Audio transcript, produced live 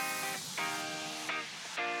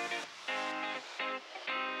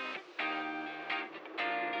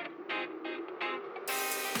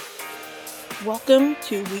Welcome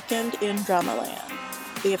to Weekend in Dramaland,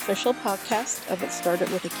 the official podcast of It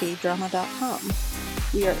Started With a Kdrama.com.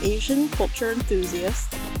 We are Asian culture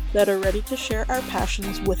enthusiasts that are ready to share our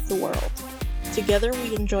passions with the world. Together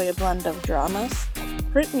we enjoy a blend of dramas,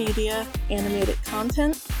 print media, animated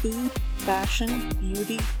content, food, fashion,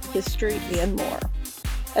 beauty, history, and more.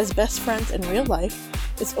 As best friends in real life,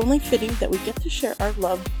 it's only fitting that we get to share our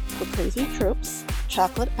love for crazy tropes,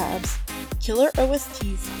 chocolate abs, killer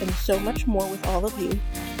OSTs, and so much more with all of you.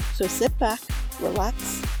 So sit back,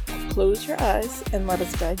 relax, close your eyes, and let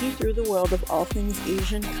us guide you through the world of all things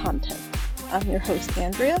Asian content. I'm your host,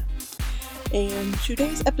 Andrea, and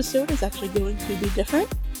today's episode is actually going to be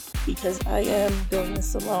different because I am doing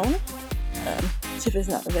this alone. Tiff is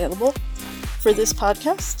not available for this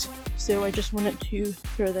podcast, so I just wanted to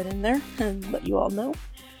throw that in there and let you all know.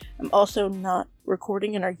 I'm also not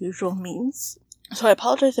recording in our usual means, so I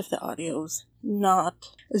apologize if the audio's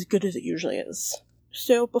not as good as it usually is.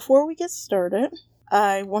 So before we get started,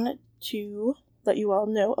 I wanted to let you all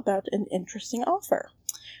know about an interesting offer.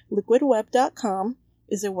 LiquidWeb.com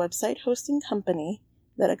is a website hosting company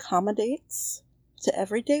that accommodates to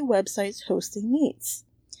everyday websites hosting needs.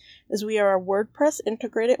 As we are a WordPress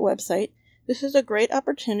integrated website, this is a great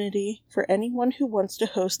opportunity for anyone who wants to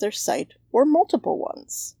host their site or multiple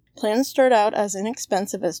ones. Plans start out as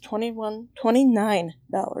inexpensive as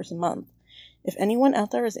 $29 a month. If anyone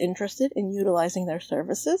out there is interested in utilizing their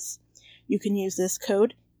services, you can use this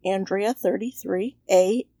code Andrea33,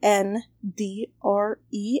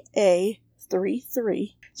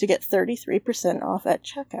 ANDREA33, to get 33% off at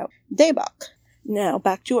checkout. Daebak. Now,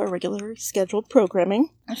 back to our regularly scheduled programming.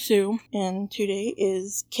 And today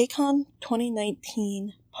is KCON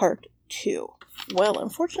 2019 Part 2. Well,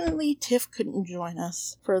 unfortunately, Tiff couldn't join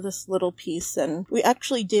us for this little piece, and we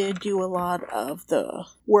actually did do a lot of the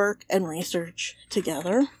work and research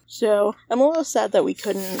together. So I'm a little sad that we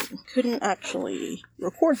couldn't actually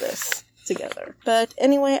record this together. But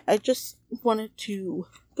anyway, I just wanted to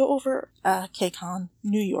go over KCON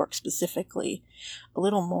New York specifically a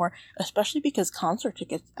little more, especially because concert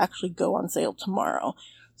tickets actually go on sale tomorrow.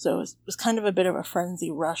 So it was kind of a bit of a frenzy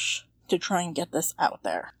rush to try and get this out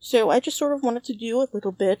there. So I just sort of wanted to do a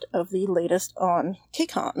little bit of the latest on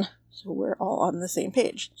KCON, so we're all on the same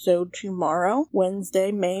page. So tomorrow,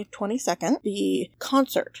 Wednesday, May 22nd, the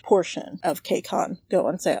concert portion of KCON go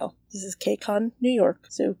on sale. This is KCON New York,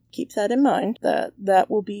 so keep that in mind, that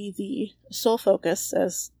will be the sole focus,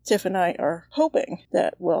 as Tiff and I are hoping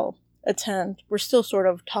that we'll attend. We're still sort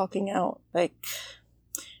of talking out, like,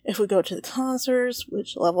 if we go to the concerts,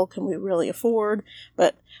 which level can we really afford?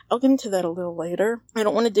 But I'll get into that a little later. I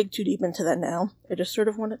don't want to dig too deep into that now. I just sort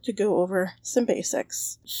of wanted to go over some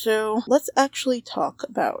basics. So let's actually talk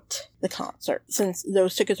about the concert, since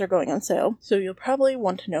those tickets are going on sale. So you'll probably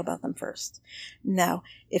want to know about them first. Now,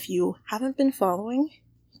 if you haven't been following,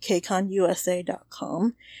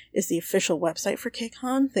 KCONUSA.com is the official website for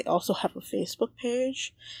KCON. They also have a Facebook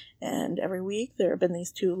page, and every week there have been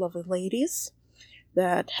these two lovely ladies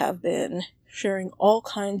that have been sharing all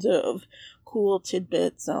kinds of cool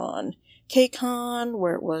tidbits on KCON,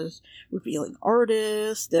 where it was revealing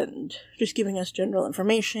artists and just giving us general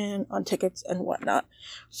information on tickets and whatnot.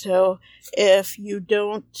 So if you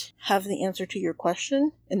don't have the answer to your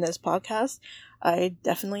question in this podcast, I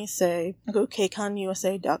definitely say go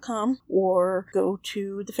KCONUSA.com or go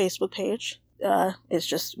to the Facebook page. It's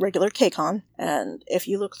just regular KCON. And if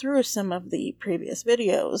you look through some of the previous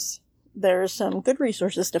videos, there's some good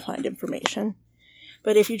resources to find information.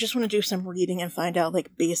 But if you just want to do some reading and find out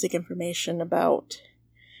like basic information about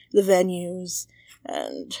the venues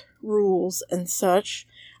and rules and such,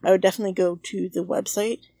 I would definitely go to the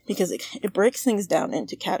website because it breaks things down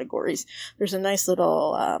into categories. There's a nice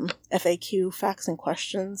little FAQ, facts and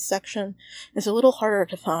questions section. It's a little harder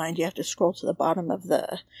to find. You have to scroll to the bottom of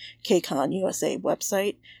the KCON USA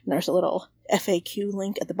website, and there's a little FAQ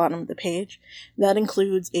link at the bottom of the page. That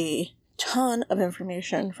includes a ton of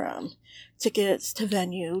information from tickets to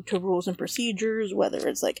venue to rules and procedures, whether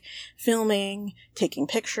it's like filming, taking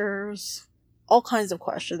pictures, all kinds of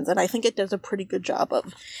questions, and I think it does a pretty good job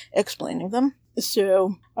of explaining them.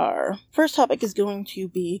 So our first topic is going to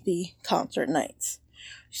be the concert nights.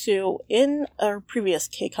 So in our previous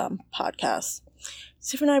KCON podcast,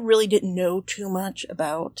 Tiff and I really didn't know too much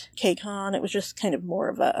about KCON. It was just kind of more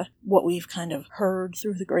of what we've kind of heard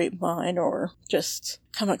through the grapevine or just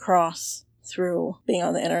come across through being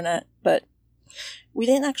on the internet. But we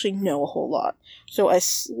didn't actually know a whole lot. So I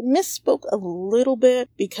misspoke a little bit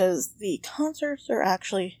because the concerts are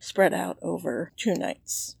actually spread out over 2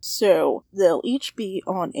 nights. So they'll each be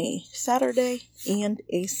on a Saturday and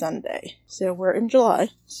a Sunday. So we're in July.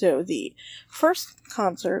 So the first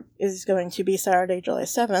concert is going to be Saturday, July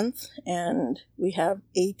 7th, and we have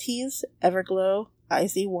ATEEZ, Everglow,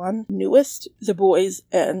 IZ*ONE, Newest, The Boys,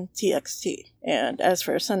 and TXT. And as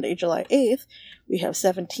for Sunday, July 8th, we have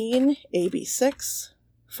 17, AB6,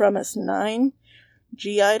 Fromis_9,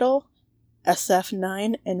 (G)I-DLE,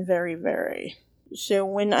 SF9, and Very Very. So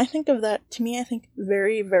when I think of that, to me I think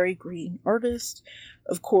very, very green artists.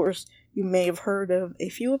 Of course, you may have heard of a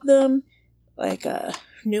few of them, like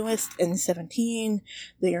Newest and 17.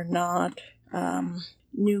 They are not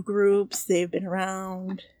new groups. They've been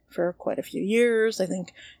around for quite a few years. I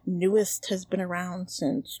think Newest has been around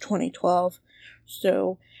since 2012.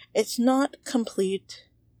 So it's not complete,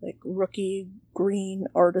 like, rookie green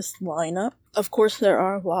artist lineup. Of course, there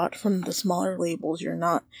are a lot from the smaller labels. You're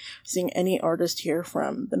not seeing any artist here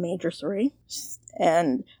from the major 3.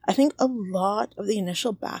 And I think a lot of the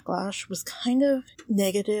initial backlash was kind of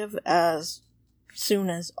negative as soon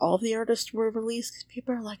as all the artists were released. 'Cause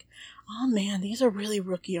people are like, oh man, these are really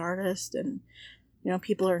rookie artists, and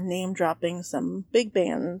people are name-dropping some big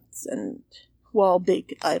bands and, well,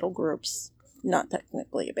 big idol groups. Not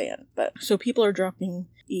technically a band, but... So people are dropping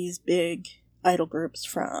these big idol groups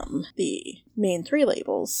from the main 3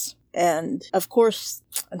 labels. And, of course,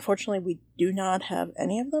 unfortunately, we do not have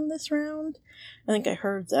any of them this round. I think I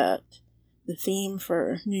heard that the theme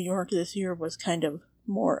for New York this year was kind of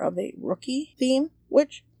more of a rookie theme,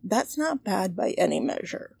 which, that's not bad by any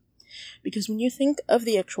measure. Because when you think of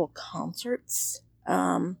the actual concerts...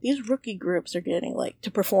 these rookie groups are getting,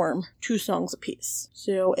 to perform 2 songs apiece.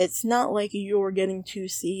 So it's not like you're getting to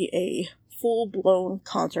see a full-blown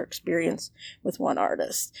concert experience with one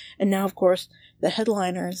artist. And now, of course, the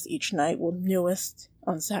headliners each night will Newest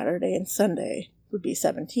on Saturday and Sunday would be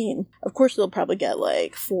 17. Of course, they'll probably get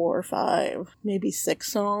 4 or 5, maybe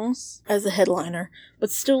 6 songs as a headliner,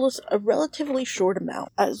 but still is a relatively short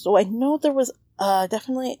amount. So I know there was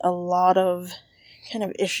definitely a lot of kind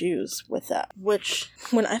of issues with that, which,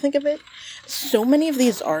 when I think of it, so many of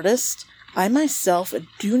these artists, I myself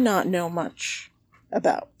do not know much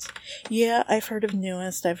about. Yeah, I've heard of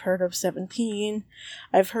Newest, I've heard of 17,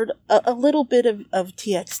 I've heard a little bit of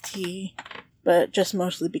TXT, but just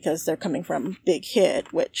mostly because they're coming from Big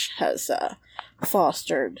Hit, which has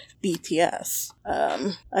fostered BTS.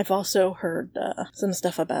 I've also heard some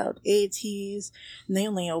stuff about ATEEZ, and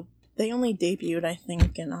they only debuted, I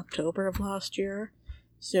think, in October of last year.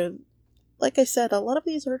 So, like I said, a lot of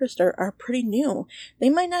these artists are pretty new.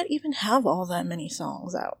 They might not even have all that many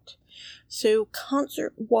songs out. So,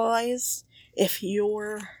 concert-wise, if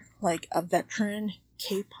you're, a veteran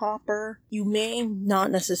K-popper, you may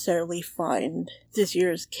not necessarily find this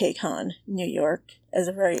year's KCON New York as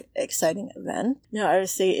a very exciting event. Now, I would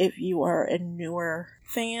say if you are a newer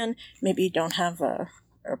fan, maybe you don't have a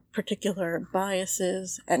particular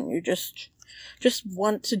biases, and you just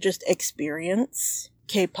want to just experience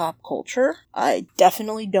K-pop culture, I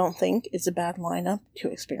definitely don't think it's a bad lineup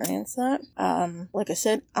to experience that. Like I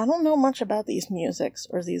said, I don't know much about these musics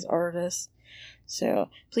or these artists, so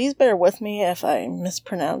please bear with me if I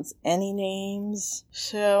mispronounce any names.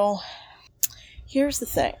 So, here's the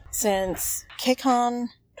thing. Since KCON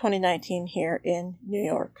 2019 here in New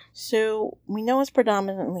York, so we know it's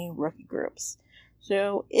predominantly rookie groups.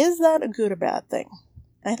 So, is that a good or bad thing?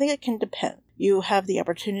 I think it can depend. You have the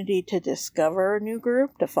opportunity to discover a new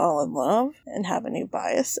group, to fall in love, and have a new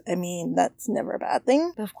bias. I mean, that's never a bad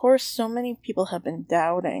thing. But of course, so many people have been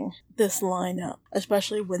doubting this lineup,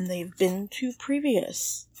 especially when they've been to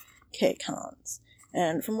previous KCONs.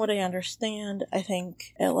 And from what I understand, I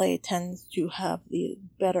think LA tends to have the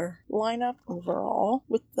better lineup overall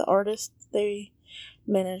with the artists they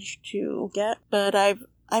managed to get. But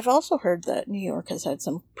I've also heard that New York has had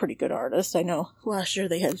some pretty good artists. I know last year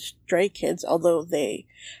they had Stray Kids, although they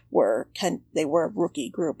were a rookie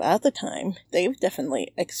group at the time. They've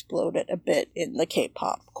definitely exploded a bit in the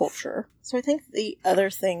K-pop culture. So I think the other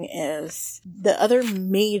thing is, the other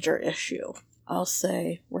major issue, I'll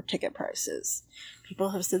say, were ticket prices.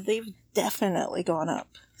 People have said they've definitely gone up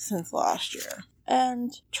since last year.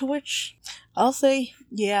 And to which I'll say,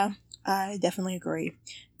 yeah, I definitely agree.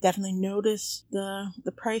 Definitely notice the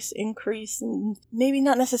price increase, and maybe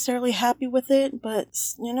not necessarily happy with it, but,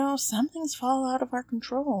 some things fall out of our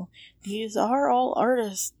control. These are all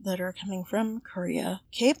artists that are coming from Korea.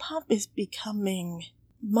 K-pop is becoming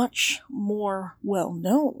much more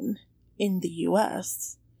well-known in the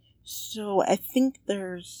US, So I think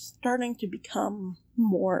there's starting to become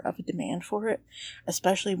more of a demand for it,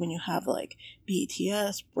 especially when you have like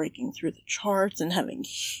BTS breaking through the charts and having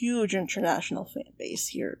huge international fan base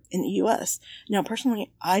here in the US. Now,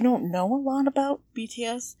 personally, I don't know a lot about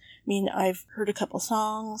BTS. I mean, I've heard a couple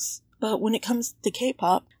songs, but when it comes to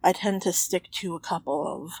K-pop, I tend to stick to a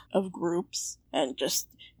couple of groups and just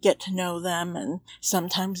get to know them, and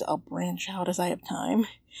sometimes I'll branch out as I have time.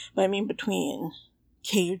 But I mean, between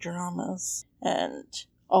K-dramas and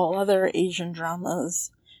all other Asian dramas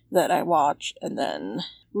that I watch, and then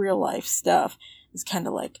real life stuff, is kind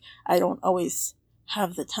of like I don't always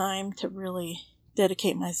have the time to really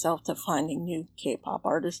dedicate myself to finding new K-pop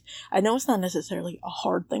artists. I know it's not necessarily a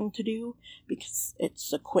hard thing to do because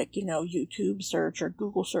it's a quick, YouTube search or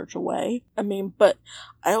Google search away. I mean, but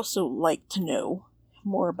I also like to know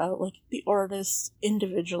more about like the artists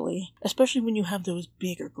individually, especially when you have those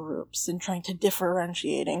bigger groups, and trying to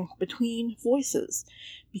differentiating between voices,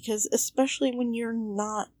 because especially when you're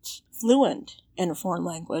not fluent in a foreign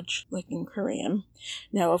language like in Korean.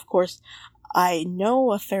 Now, of course, I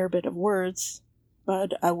know a fair bit of words,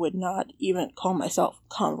 but I would not even call myself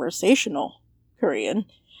conversational Korean.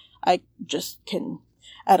 I just can,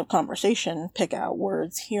 out of conversation, pick out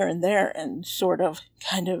words here and there and sort of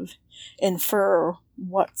kind of infer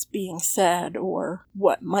what's being said or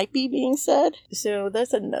what might be being said. So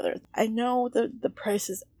that's another. I know that the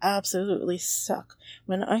prices absolutely suck.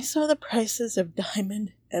 When I saw the prices of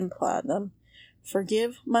diamond and platinum,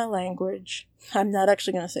 forgive my language, I'm not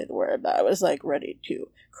actually going to say the word, but I was like ready to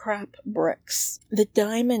crap bricks. The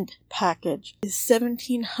diamond package is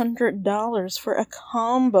 $1,700 for a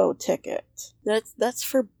combo ticket. That's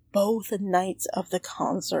for both nights of the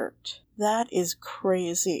concert. That is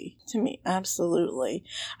crazy to me, absolutely.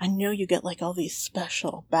 I know you get like all these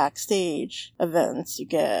special backstage events. You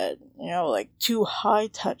get, like 2 high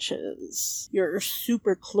touches. You're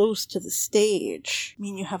super close to the stage. I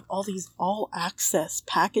mean, you have all these all-access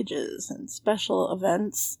packages and special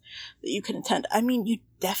events that you can attend. I mean, you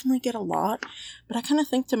definitely get a lot, but I kind of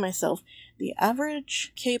think to myself, the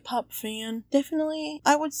average K-pop fan, definitely,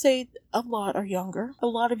 I would say a lot are younger. A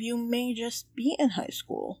lot of you may just be in high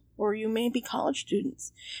school, or you may be college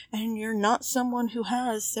students, and you're not someone who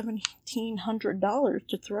has $1,700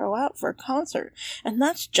 to throw out for a concert. And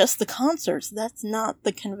that's just the concerts. That's not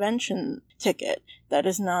the convention ticket.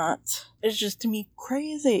 It's just to me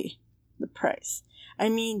crazy, the price. I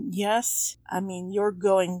mean, yes, you're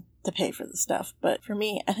going to pay for the stuff, but for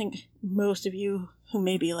me, I think most of you who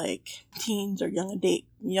may be like teens or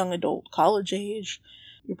young adult college age,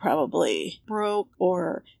 you're probably broke,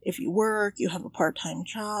 or if you work, you have a part-time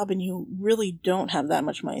job and you really don't have that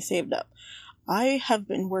much money saved up. I have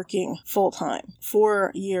been working full-time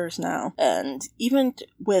for years now, and even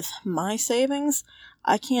with my savings,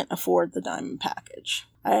 I can't afford the diamond package.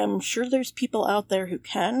 I am sure there's people out there who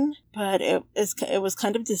can, but it was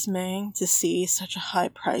kind of dismaying to see such a high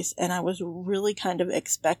price, and I was really kind of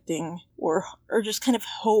expecting or just kind of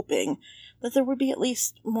hoping that there would be at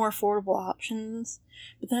least more affordable options.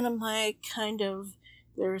 But then I'm like,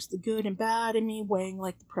 there's the good and bad in me weighing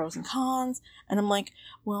like the pros and cons, and I'm like,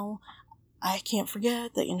 well, I can't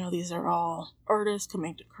forget that, these are all artists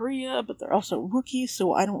coming to Korea, but they're also rookies,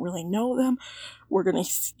 so I don't really know them. We're gonna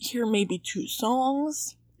hear maybe 2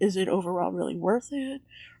 songs. Is it overall really worth it?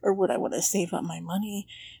 Or would I want to save up my money,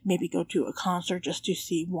 maybe go to a concert just to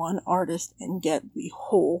see one artist and get the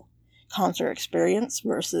whole concert experience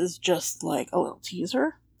versus just like a little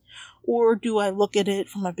teaser? Or do I look at it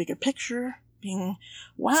from a bigger picture, being,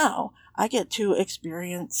 wow, I get to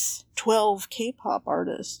experience 12 K-pop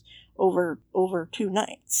artists over 2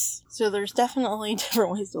 nights. So there's definitely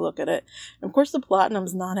different ways to look at it. And of course, the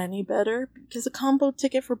platinum's not any better because a combo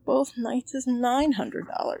ticket for both nights is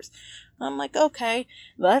 $900. I'm like, okay,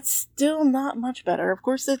 that's still not much better. Of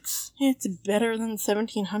course, it's better than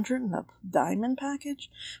 $1,700 in the diamond package,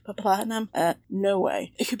 but platinum, no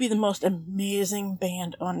way. It could be the most amazing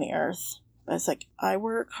band on the earth. But it's like, I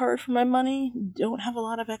work hard for my money, don't have a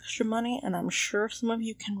lot of extra money, and I'm sure some of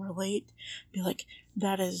you can relate. Be like,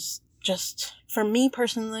 that is just, for me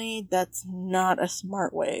personally, that's not a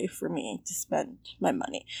smart way for me to spend my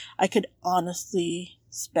money. I could honestly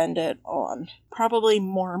spend it on probably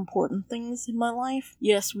more important things in my life.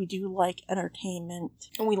 Yes, we do like entertainment,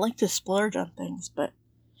 and we like to splurge on things, but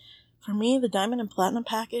for me, the diamond and platinum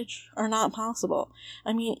package are not possible.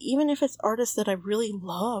 I mean, even if it's artists that I really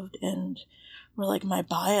loved and were like my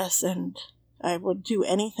bias and I would do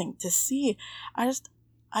anything to see,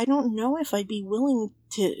 I don't know if I'd be willing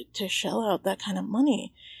to shell out that kind of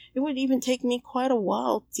money. it would even take me quite a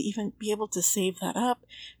while to even be able to save that up,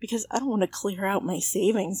 because I don't want to clear out my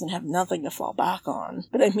savings and have nothing to fall back on.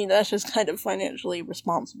 But I mean, that's just kind of financially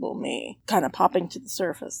responsible me, kind of popping to the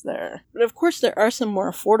surface there. But of course, there are some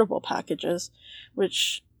more affordable packages,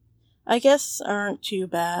 which I guess aren't too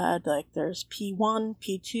bad. Like there's P1,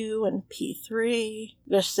 P2, and P3.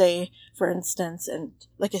 Just say, for instance, and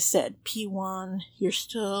like I said, P1, you're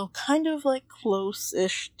still kind of like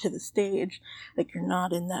close-ish to the stage. Like you're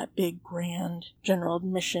not in that big grand general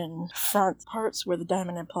admission front parts where the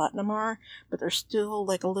diamond and platinum are, but there's still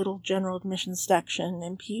like a little general admission section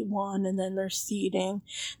in P1, and then there's seating.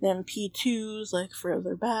 Then P2's like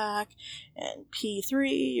further back, and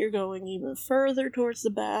P3, you're going even further towards the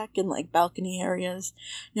back and like balcony areas.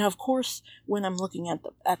 Now, of course, when I'm looking at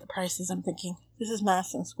the prices, I'm thinking, this is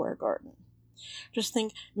Madison Square Garden. Just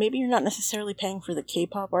think, maybe you're not necessarily paying for the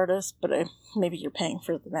K-pop artist, but maybe you're paying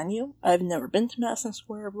for the venue. I've never been to Madison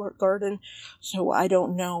Square Garden, so I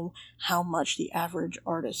don't know how much the average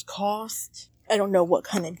artist cost. I don't know what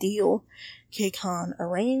kind of deal KCON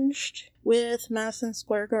arranged with Madison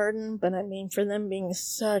Square Garden, but I mean, for them being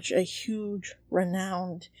such a huge,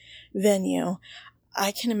 renowned venue,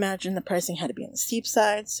 I can imagine the pricing had to be on the steep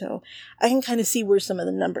side, so I can kind of see where some of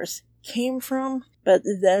the numbers came from, but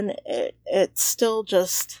then it's still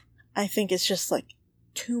just, I think it's just like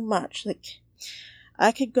too much. Like,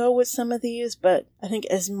 I could go with some of these, but I think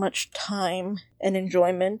as much time and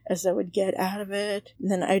enjoyment as I would get out of it,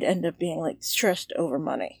 then I'd end up being like stressed over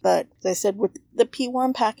money. But as I said, with the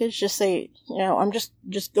P1 package, just say, I'm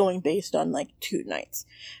just going based on like 2 nights,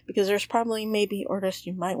 because there's probably maybe artists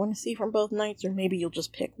you might want to see from both nights, or maybe you'll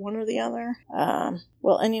just pick one or the other.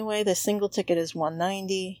 Well, anyway, the single ticket is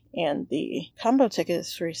 $190 and the combo ticket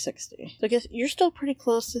is $360. So I guess you're still pretty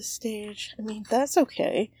close to the stage. I mean, that's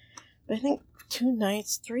okay. But I think 2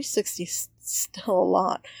 nights, $360 is still a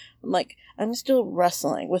lot. I'm still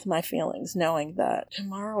wrestling with my feelings, knowing that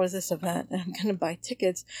tomorrow is this event and I'm going to buy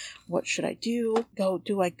tickets. What should I do?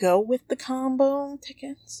 Do I go with the combo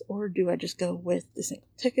tickets, or do I just go with the single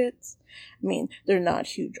tickets? I mean, they're not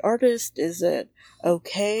huge artists. Is it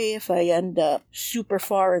okay if I end up super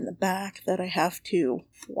far in the back that I have to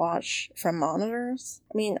watch from monitors?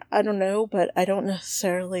 I mean, I don't know, but I don't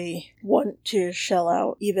necessarily want to shell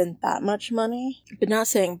out even that much money.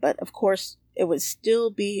 But of course, it would still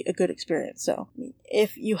be a good experience. So, I mean,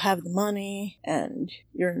 if you have the money and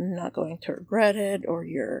you're not going to regret it, or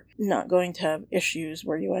you're not going to have issues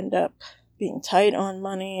where you end up being tight on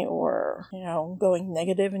money or, going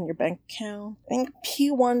negative in your bank account, I think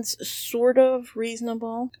P1's sort of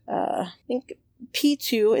reasonable. I think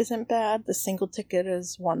P2 isn't bad. The single ticket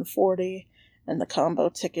is $140 and the combo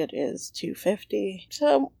ticket is $250.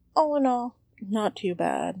 So, all in all, not too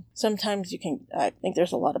bad. Sometimes I think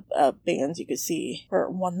there's a lot of bands you could see for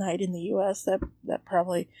one night in the US that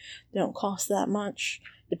probably don't cost that much,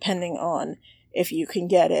 depending on if you can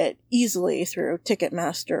get it easily through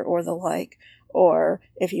Ticketmaster or the like, or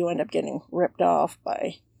if you end up getting ripped off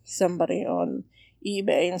by somebody on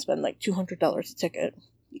eBay and spend like $200 a ticket,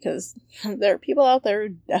 because there are people out there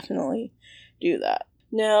who definitely do that.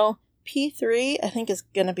 Now, P3, I think, is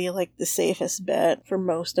going to be like the safest bet for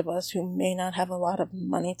most of us who may not have a lot of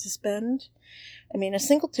money to spend. I mean, a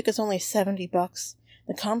single ticket's only $70.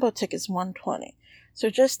 The combo ticket's $120. So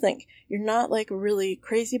just think, you're not like really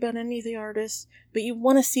crazy about any of the artists, but you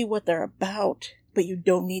want to see what they're about, but you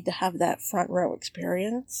don't need to have that front row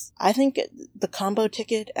experience. I think the combo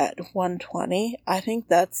ticket at $120, I think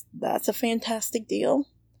that's a fantastic deal.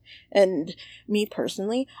 And me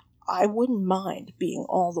personally, I wouldn't mind being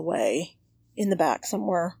all the way in the back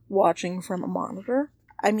somewhere watching from a monitor.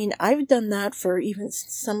 I mean, I've done that for even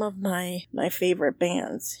some of my favorite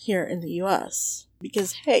bands here in the US.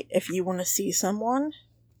 Because, hey, if you want to see someone,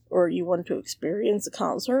 or you want to experience a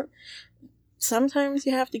concert, sometimes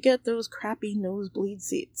you have to get those crappy nosebleed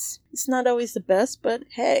seats. It's not always the best, but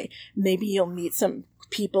hey, maybe you'll meet some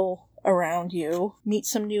people around you, meet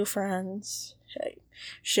some new friends, hey,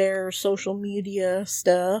 share social media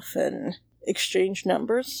stuff and exchange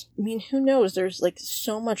numbers. I mean, who knows? There's like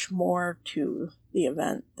so much more to the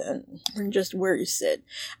event than just where you sit.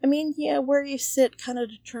 I mean, yeah, where you sit kind of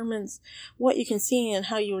determines what you can see and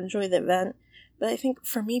how you enjoy the event. But I think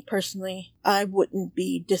for me personally, I wouldn't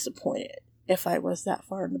be disappointed if I was that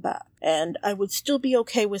far in the back. And I would still be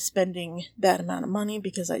okay with spending that amount of money,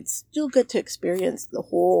 because I'd still get to experience the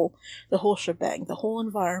whole shebang, the whole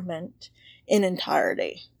environment in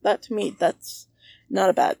entirety. That, to me, that's not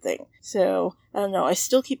a bad thing. So, I don't know, I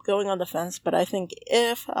still keep going on the fence, but I think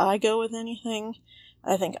if I go with anything,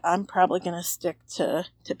 I think I'm probably going to stick to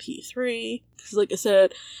P3, because like I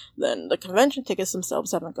said, then the convention tickets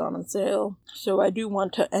themselves haven't gone on sale, so I do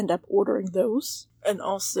want to end up ordering those. And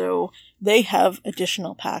also, they have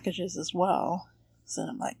additional packages as well, so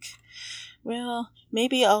I'm like, well,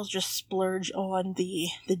 maybe I'll just splurge on the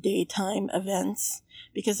daytime events,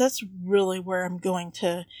 because that's really where I'm going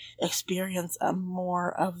to experience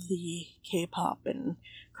more of the K-pop and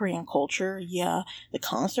Korean culture. Yeah, the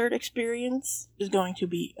concert experience is going to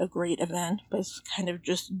be a great event, but it's kind of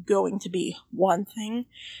just going to be one thing.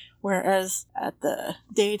 Whereas at the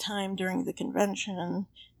daytime during the convention,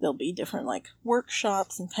 there'll be different like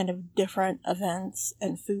workshops and kind of different events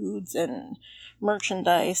and foods and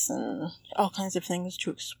merchandise and all kinds of things to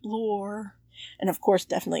explore. And of course,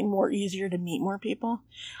 definitely more easier to meet more people.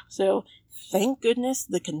 So thank goodness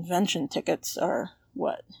the convention tickets are,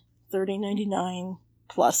 what, $30.99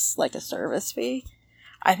 plus like a service fee.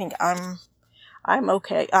 I think I'm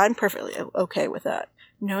okay. I'm perfectly okay with that.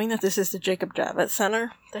 Knowing that this is the Jacob Javits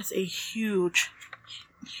Center, that's a huge,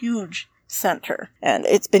 huge center. And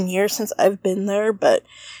it's been years since I've been there, but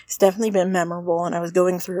it's definitely been memorable. And I was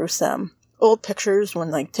going through some old pictures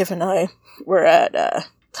when like Tiff and I were at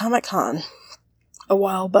Comic-Con a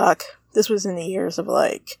while back. This was in the years of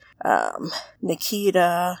like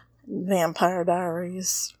Nikita, Vampire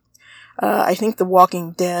Diaries. I think The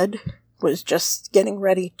Walking Dead was just getting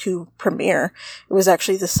ready to premiere. It was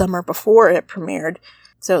actually the summer before it premiered.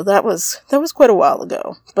 So that was quite a while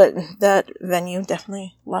ago, but that venue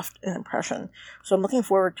definitely left an impression. So I'm looking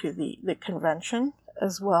forward to the convention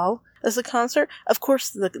as well as the concert. Of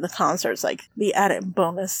course, the concert's like the added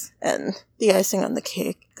bonus and the icing on the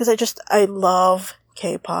cake, because I love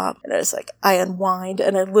K-pop, and it's like I unwind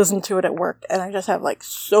and I listen to it at work, and I just have like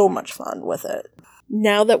so much fun with it.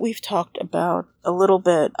 Now that we've talked about a little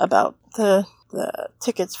bit about the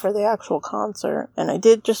tickets for the actual concert, and I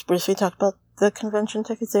did just briefly talk about the convention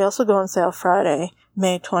tickets, they also go on sale Friday,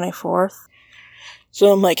 May 24th.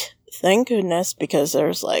 So I'm like, thank goodness, because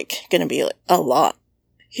there's like going to be like a lot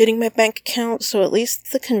hitting my bank account, so at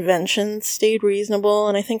least the convention stayed reasonable,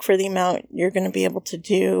 and I think for the amount you're going to be able to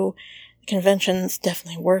do, the convention's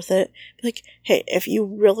definitely worth it. Like, hey, if you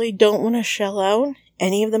really don't want to shell out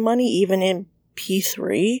any of the money, even in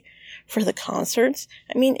P3, for the concerts,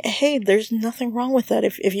 I mean, hey, there's nothing wrong with that.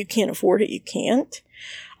 If you can't afford it, you can't.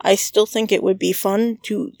 I still think it would be fun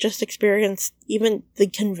to just experience even the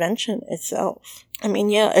convention itself. I mean,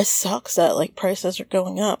 yeah, it sucks that, like, prices are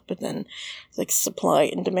going up, but then, like, supply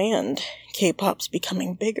and demand, K-pop's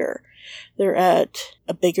becoming bigger. They're at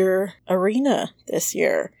a bigger arena this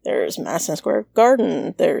year. There's Madison Square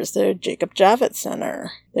Garden. There's the Jacob Javits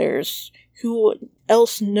Center. There's who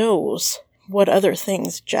else knows what other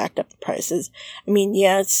things jacked up the prices. I mean,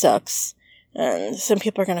 yeah, it sucks. And some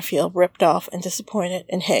people are going to feel ripped off and disappointed.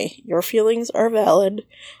 And hey, your feelings are valid.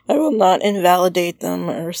 I will not invalidate them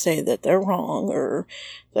or say that they're wrong or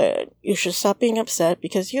that you should stop being upset,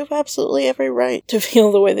 because you have absolutely every right to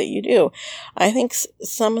feel the way that you do. I think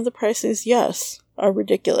some of the prices, yes, are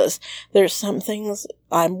ridiculous. There's some things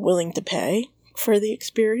I'm willing to pay for the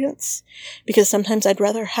experience, because sometimes I'd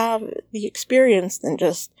rather have the experience than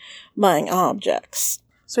just buying objects.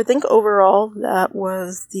 So I think overall that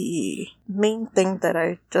was the main thing that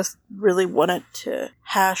I just really wanted to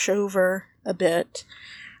hash over a bit,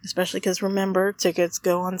 especially because remember, tickets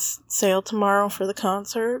go on sale tomorrow for the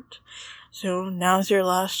concert. So now's your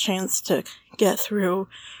last chance to get through,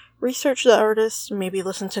 research the artists, maybe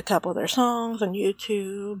listen to a couple of their songs on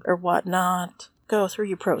YouTube or whatnot. Go through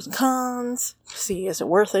your pros and cons, see, is it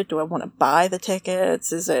worth it? Do I want to buy the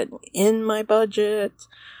tickets? Is it in my budget?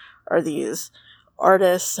 Are these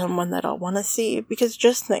artists someone that I'll want to see? Because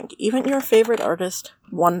just think, even your favorite artist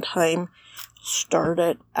one time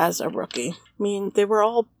started as a rookie. I mean, they were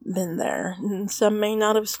all been there, and some may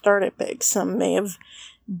not have started big. Some may have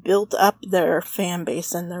built up their fan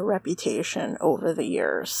base and their reputation over the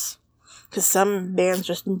years. Because some bands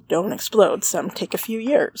just don't explode. Some take a few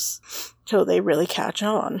years till they really catch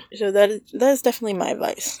on. So that is definitely my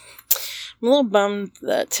advice. I'm a little bummed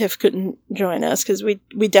that Tiff couldn't join us, because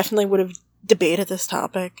we definitely would have debated this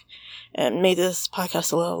topic and made this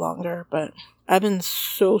podcast a little longer. But I've been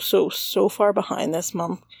so far behind this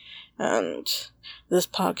month, and this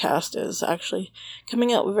podcast is actually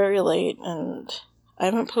coming out very late, and I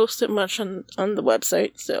haven't posted much on the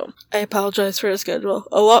website, so I apologize for the schedule.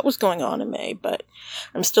 A lot was going on in May, but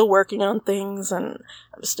I'm still working on things, and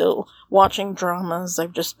I'm still watching dramas.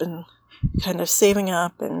 I've just been kind of saving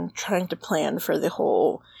up and trying to plan for the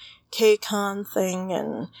whole K-Con thing,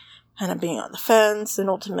 and kind of being on the fence, and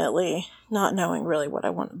ultimately not knowing really what I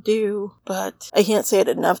want to do. But I can't say it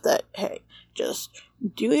enough that, hey, just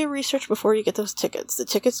do your research before you get those tickets. The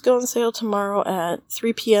tickets go on sale tomorrow at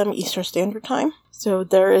 3 p.m. Eastern Standard Time. So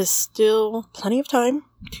there is still plenty of time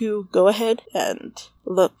to go ahead and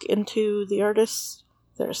look into the artists,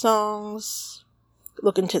 their songs,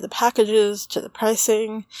 look into the packages, to the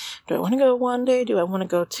pricing. Do I want to go 1 day? Do I want to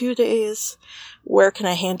go 2 days? Where can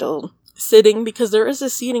I handle sitting? Because there is a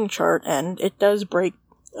seating chart, and it does break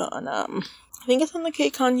on, I think it's on the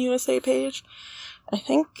KCON USA page. I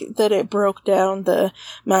think that it broke down the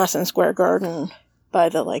Madison Square Garden by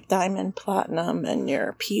the, Diamond, Platinum, and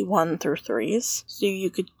your P1 through 3s. So you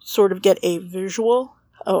could sort of get a visual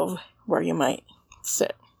of where you might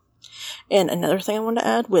sit. And another thing I want to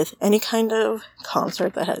add, with any kind of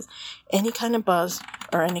concert that has any kind of buzz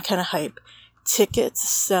or any kind of hype, tickets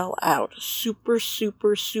sell out super,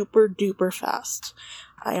 super, super duper fast.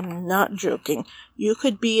 I am not joking. You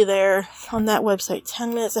could be there on that website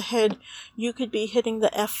 10 minutes ahead. You could be hitting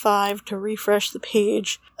the F5 to refresh the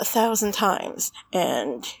page 1,000 times,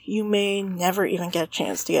 and you may never even get a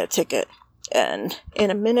chance to get a ticket. And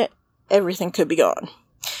in a minute, everything could be gone.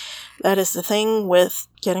 That is the thing with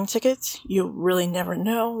getting tickets. You really never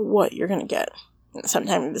know what you're going to get. And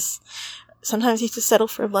sometimes you have to settle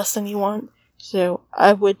for less than you want. So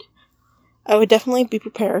I would definitely be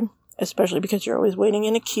prepared, especially because you're always waiting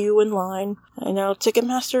in a queue in line. I know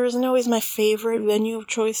Ticketmaster isn't always my favorite venue of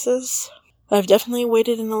choices. I've definitely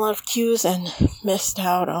waited in a lot of queues and missed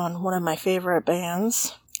out on one of my favorite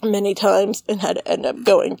bands many times and had to end up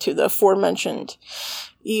going to the aforementioned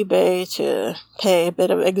eBay to pay a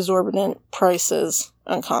bit of exorbitant prices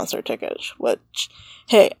on concert tickets, which,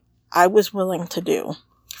 hey, I was willing to do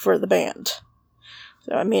for the band.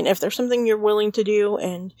 So, if there's something you're willing to do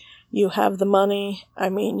and you have the money,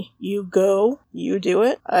 you go, you do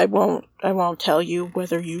it. I won't tell you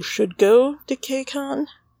whether you should go to KCON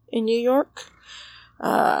in New York.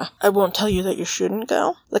 I won't tell you that you shouldn't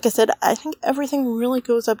go. Like I said, I think everything really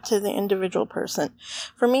goes up to the individual person.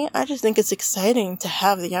 For me, I just think it's exciting to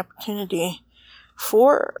have the opportunity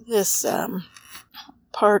for this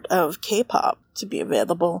part of K-pop to be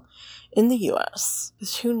available in the US.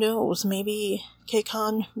 Because who knows, maybe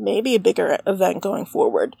KCON may be a bigger event going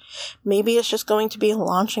forward. Maybe it's just going to be a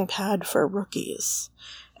launching pad for rookies.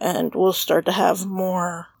 And we'll start to have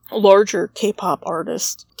more larger K-pop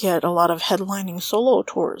artists get a lot of headlining solo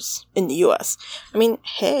tours in the US.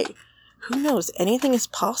 Hey, who knows? Anything is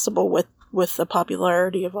possible with the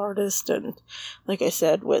popularity of artists, and like I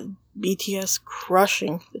said, with BTS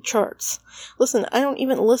crushing the charts. Listen, I don't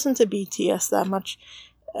even listen to BTS that much,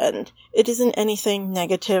 and it isn't anything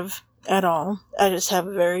negative at all. I just have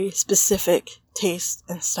a very specific taste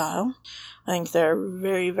and style. I think they're a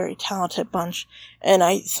very, very talented bunch, and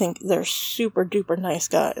I think they're super duper nice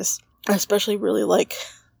guys. I especially really like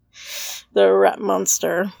the rap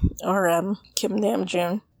monster, RM, Kim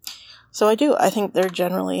Namjoon. So I think they're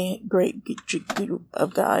generally a great group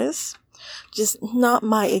of guys. Just not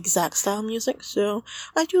my exact style music, so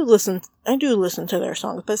I do listen to their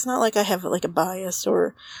songs, but it's not like I have a bias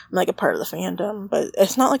or I'm a part of the fandom, but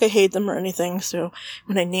it's not like I hate them or anything. So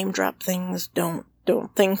when I name drop things, don't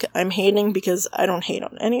think I'm hating, because I don't hate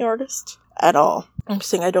on any artist at all. I'm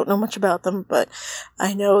saying I don't know much about them, but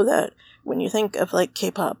I know that when you think of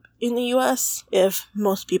K-pop in the US, if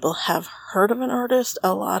most people have heard of an artist,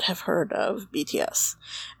 a lot have heard of BTS.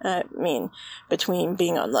 Between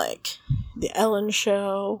being on The Ellen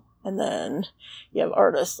Show, and then you have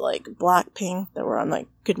artists like Blackpink that were on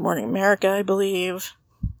Good Morning America, I believe.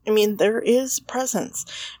 There is presence,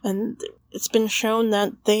 and it's been shown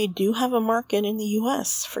that they do have a market in the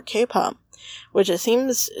US for K-pop, which it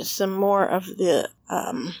seems some more of the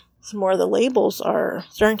labels are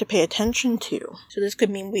starting to pay attention to. So this could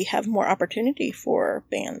mean we have more opportunity for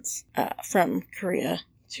bands from Korea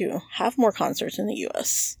to have more concerts in the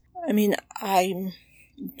US. I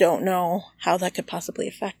don't know how that could possibly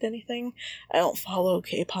affect anything. I don't follow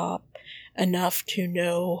K-pop enough to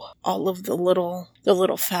know all of the little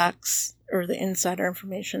facts or the insider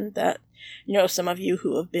information that some of you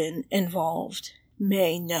who have been involved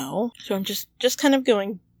may know. So I'm just kind of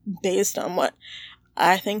going based on what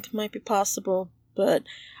I think might be possible, but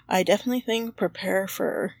I definitely think prepare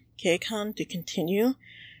for KCON to continue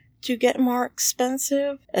to get more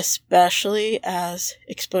expensive, especially as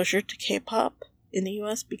exposure to K-pop in the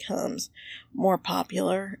US becomes more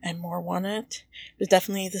popular and more wanted. There's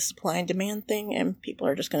definitely the supply and demand thing, and people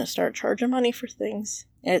are just going to start charging money for things.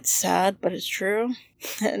 It's sad, but it's true.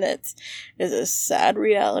 And it's a sad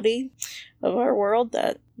reality of our world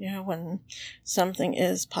that, when something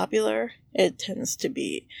is popular, it tends to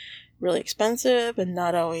be really expensive and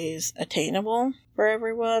not always attainable for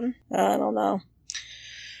everyone. I don't know.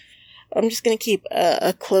 I'm just going to keep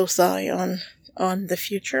a close eye on the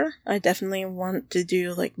future. I definitely want to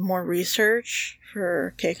do like more research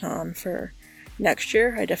for KCON for next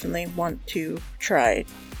year. I definitely want to try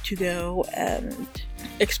to go and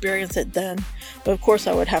experience it then. But of course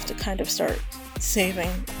I would have to kind of start saving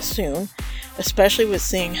soon, especially with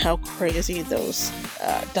seeing how crazy those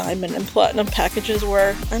diamond and platinum packages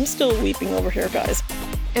were. I'm still weeping over here, guys.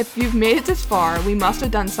 If you've made it this far, we must have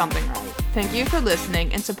done something right. Thank you for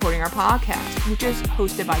listening and supporting our podcast, which is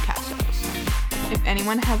hosted by Castos. If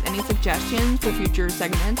anyone has any suggestions for future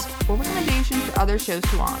segments or recommendations for other shows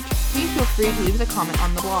to launch, please feel free to leave us a comment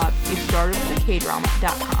on the blog,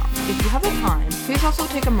 getstartedwithakdrama.com. If you have the time, please also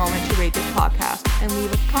take a moment to rate this podcast and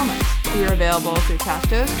leave us comments. We are available through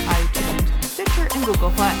Castos, iTunes, Stitcher, and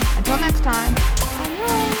Google Play. Until next time,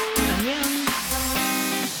 adios!